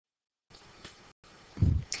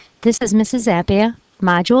This is Mrs. Zappia,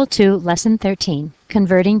 Module 2, Lesson 13,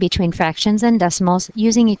 Converting Between Fractions and Decimals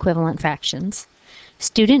Using Equivalent Fractions.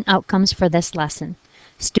 Student outcomes for this lesson.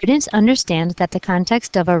 Students understand that the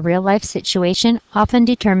context of a real-life situation often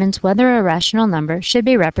determines whether a rational number should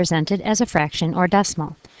be represented as a fraction or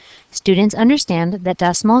decimal. Students understand that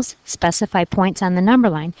decimals specify points on the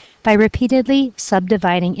number line by repeatedly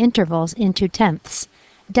subdividing intervals into tenths.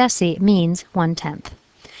 Deci means 1/10.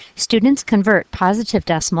 Students convert positive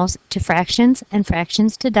decimals to fractions and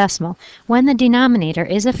fractions to decimal when the denominator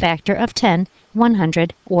is a factor of 10,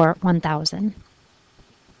 100, or 1000.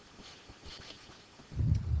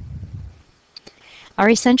 Our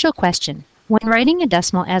essential question: when writing a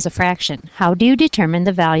decimal as a fraction, how do you determine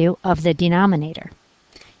the value of the denominator?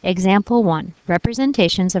 Example 1.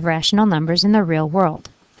 Representations of rational numbers in the real world.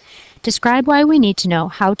 Describe why we need to know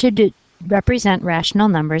how to represent rational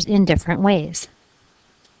numbers in different ways.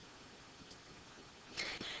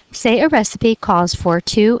 Say a recipe calls for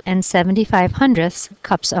 2 75/100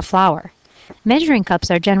 cups of flour. Measuring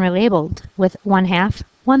cups are generally labeled with 1/2,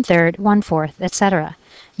 1/3, 1/4, etc.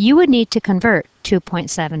 You would need to convert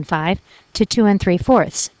 2.75 to 2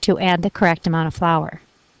 3/4 to add the correct amount of flour.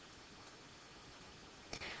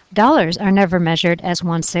 Dollars are never measured as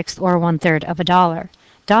 1/6 or 1/3 of a dollar.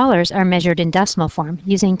 Dollars are measured in decimal form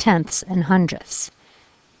using tenths and hundredths.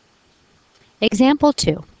 Example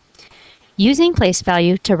 2. Using place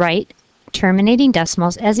value to write terminating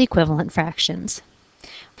decimals as equivalent fractions.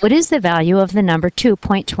 What is the value of the number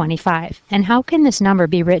 2.25, and how can this number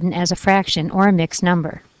be written as a fraction or a mixed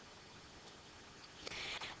number?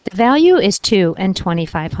 The value is 2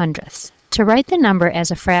 25/100. To write the number as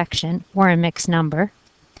a fraction or a mixed number,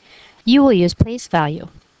 you will use place value.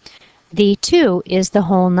 The 2 is the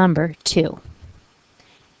whole number 2,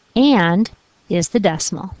 and is the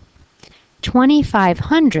decimal.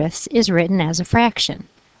 25/100 is written as a fraction,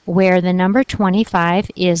 where the number 25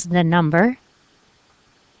 is the number,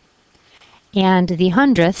 and the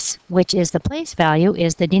hundredths, which is the place value,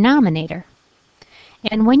 is the denominator.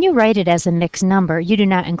 And when you write it as a mixed number, you do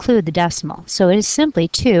not include the decimal, so it is simply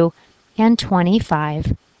 2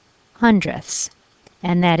 25/100,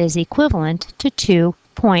 and that is equivalent to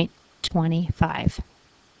 2.25.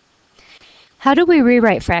 How do we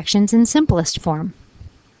rewrite fractions in simplest form?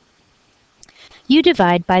 You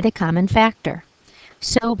divide by the common factor.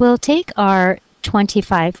 So we'll take our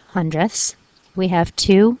 25/100. We have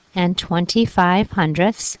 2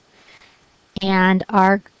 25/100, and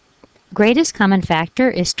our greatest common factor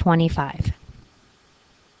is 25.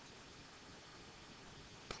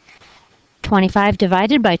 25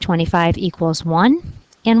 divided by 25 equals 1,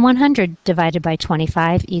 and 100 divided by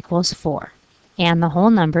 25 equals 4, and the whole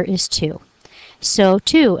number is 2. So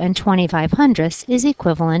 2 25/100 is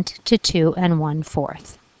equivalent to 2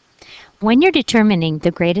 1/4. When you're determining the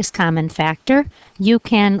greatest common factor, you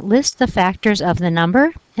can list the factors of the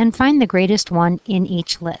number and find the greatest one in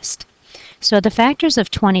each list. So the factors of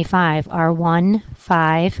 25 are 1,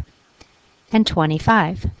 5, and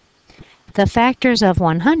 25. The factors of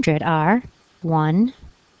 100 are 1,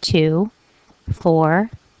 2, 4,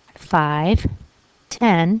 5,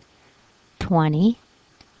 10, 20,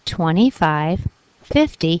 25,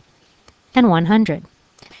 50, and 100.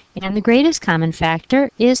 And the greatest common factor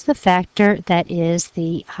is the factor that is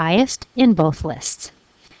the highest in both lists.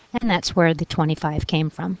 And that's where the 25 came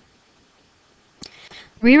from.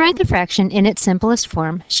 Rewrite the fraction in its simplest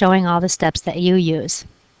form, showing all the steps that you use.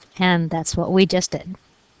 And that's what we just did.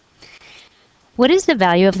 What is the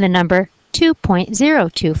value of the number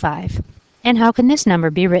 2.025? And how can this number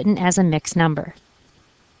be written as a mixed number?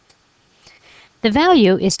 The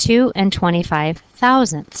value is 2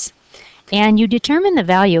 25/100, and you determine the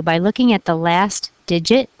value by looking at the last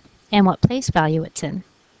digit and what place value it's in.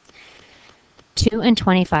 2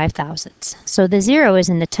 25/100. So the 0 is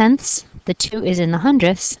in the tenths, the 2 is in the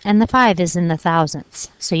hundredths, and the 5 is in the thousandths.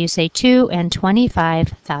 So you say 2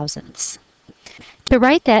 25/100. To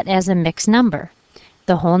write that as a mixed number,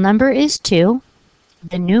 the whole number is 2,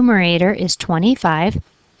 the numerator is 25,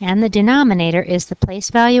 and the denominator is the place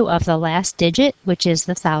value of the last digit, which is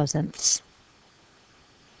the thousandths.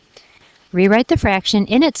 Rewrite the fraction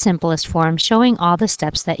in its simplest form, showing all the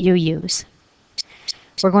steps that you use.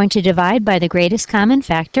 We're going to divide by the greatest common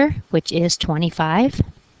factor, which is 25.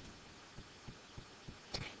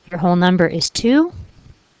 Your whole number is 2.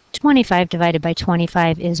 25 divided by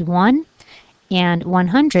 25 is 1, and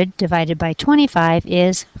 100 divided by 25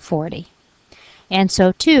 is 40. And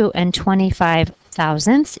so 2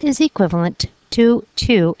 25/100 is equivalent to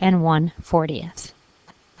 2 1/40.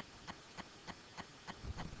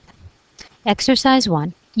 Exercise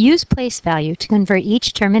 1. Use place value to convert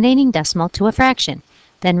each terminating decimal to a fraction.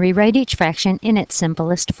 Then rewrite each fraction in its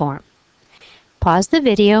simplest form. Pause the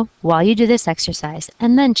video while you do this exercise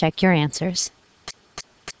and then check your answers.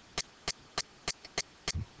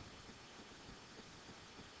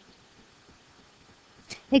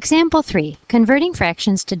 Example 3. Converting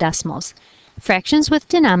fractions to decimals. Fractions with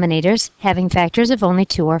denominators having factors of only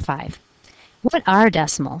 2 or 5. What are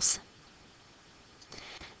decimals?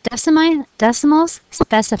 Decimals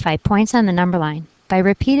specify points on the number line by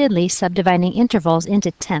repeatedly subdividing intervals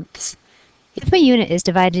into tenths. If a unit is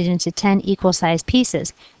divided into 10 equal-sized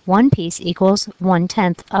pieces, one piece equals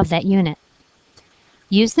 1/10 of that unit.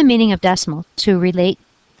 Use the meaning of decimal to relate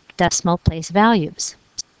decimal place values.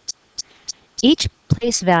 Each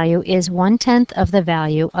place value is 1/10 of the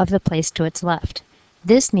value of the place to its left.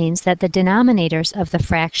 This means that the denominators of the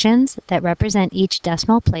fractions that represent each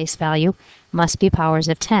decimal place value must be powers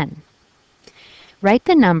of 10. Write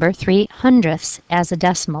the number 3/100ths as a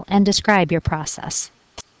decimal and describe your process.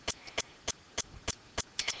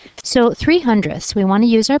 So 3/100ths, we want to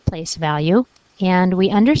use our place value, and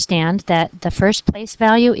we understand that the first place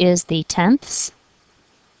value is the tenths.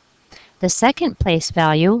 The second place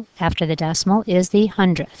value after the decimal is the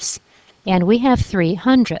hundredths, and we have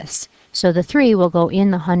 3/100ths. So the 3 will go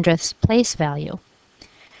in the hundredths place value.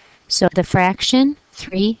 So the fraction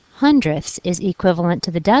 3/100ths is equivalent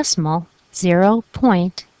to the decimal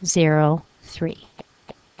 0.03.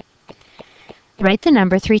 Write the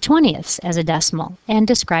number 3/20ths as a decimal and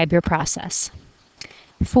describe your process.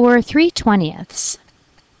 For 3/20ths,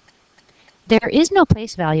 there is no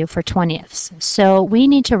place value for 20ths, so we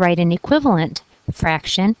need to write an equivalent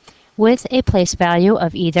fraction with a place value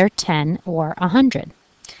of either 10 or 100.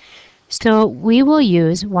 So we will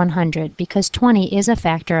use 100 because 20 is a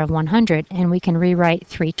factor of 100, and we can rewrite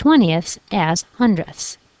 3/20ths as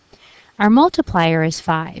hundredths. Our multiplier is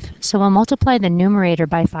 5, so we'll multiply the numerator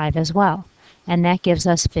by 5 as well, and that gives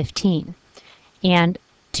us 15. And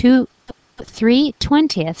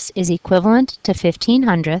 3/20ths is equivalent to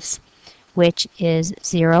 15/100ths, which is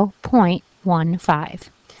 0.15,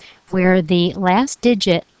 where the last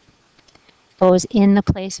digit goes in the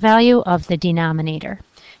place value of the denominator.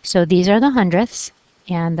 So these are the hundredths,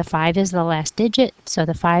 and the 5 is the last digit, so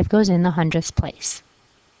the 5 goes in the hundredths place.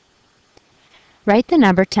 Write the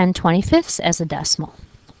number 10/25ths as a decimal.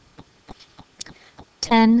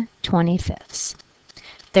 10/25ths.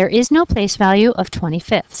 There is no place value of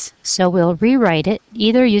 25ths, so we'll rewrite it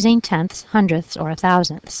either using tenths, hundredths, or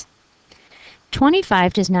thousandths.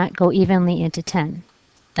 25 does not go evenly into 10.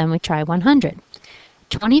 Then we try 100.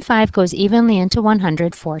 25 goes evenly into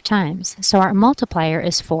 100 4 times, so our multiplier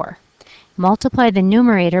is 4. Multiply the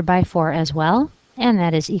numerator by 4 as well, and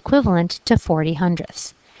that is equivalent to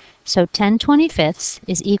 40/100ths. So 10/25ths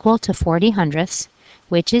is equal to 40/100ths,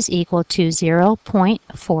 which is equal to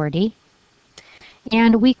 0.40.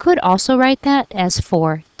 And we could also write that as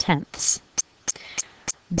 4/10ths.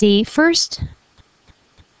 The first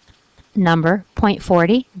number,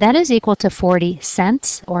 0.40, that is equal to 40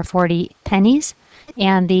 cents or 40 pennies.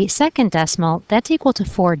 And the second decimal, that's equal to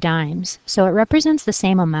 4 dimes. So it represents the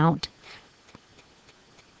same amount.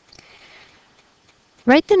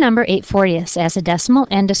 Write the number 8/40ths as a decimal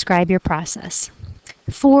and describe your process.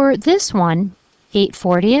 For this one,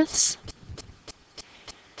 8/40ths,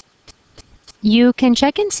 you can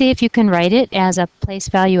check and see if you can write it as a place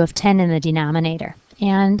value of 10 in the denominator.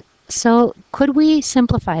 And so could we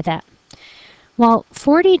simplify that? Well,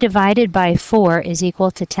 40 divided by 4 is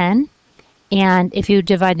equal to 10. And if you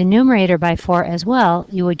divide the numerator by 4 as well,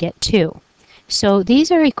 you would get 2. So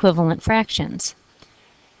these are equivalent fractions.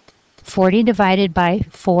 40 divided by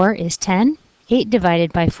 4 is 10. 8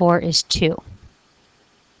 divided by 4 is 2.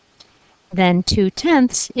 Then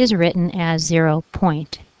 2/10ths is written as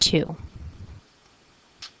 0.2.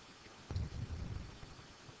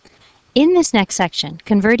 In this next section,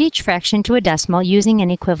 convert each fraction to a decimal using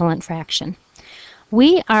an equivalent fraction.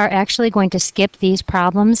 We are actually going to skip these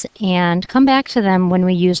problems and come back to them when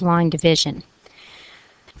we use long division.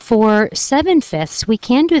 For 7/5ths, we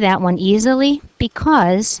can do that one easily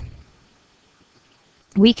because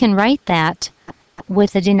we can write that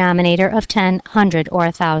with a denominator of 10, 100, or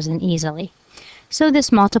 1,000 easily. So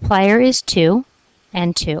this multiplier is 2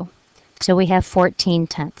 and 2. So we have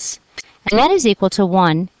 14/10ths. And that is equal to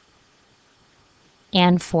 1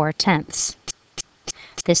 and 4/10ths.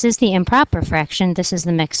 This is the improper fraction. This is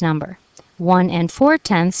the mixed number. 1 and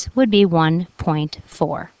 4/10ths would be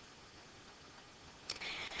 1.4.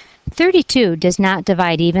 32 does not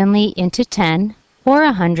divide evenly into 10 or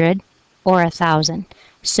 100 or 1,000.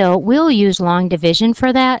 So we'll use long division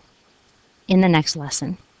for that in the next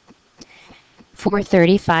lesson. For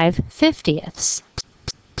 35/50ths,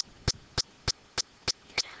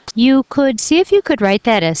 You could see if you could write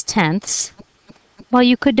that as tenths. Well,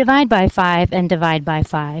 you could divide by 5 and divide by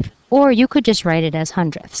 5, or you could just write it as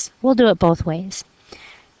hundredths. We'll do it both ways.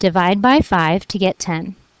 Divide by 5 to get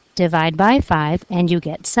 10. Divide by 5 and you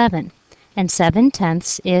get 7. And 7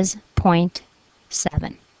 tenths is 0.7,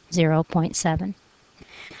 0.7.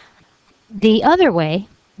 The other way,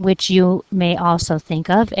 which you may also think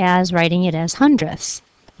of as writing it as hundredths,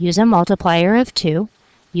 use a multiplier of 2,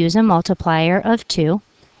 use a multiplier of 2,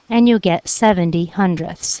 and you get 70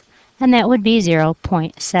 hundredths, and that would be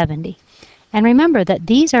 0.70. And remember that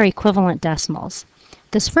these are equivalent decimals.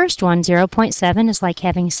 This first one, 0.7, is like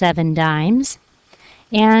having 7 dimes,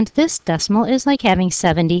 and this decimal is like having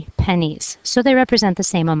 70 pennies, so they represent the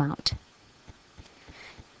same amount.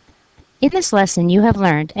 In this lesson, you have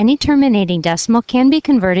learned any terminating decimal can be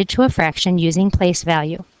converted to a fraction using place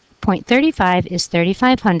value. 0.35 is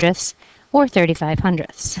 35 hundredths, or 35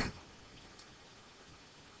 hundredths.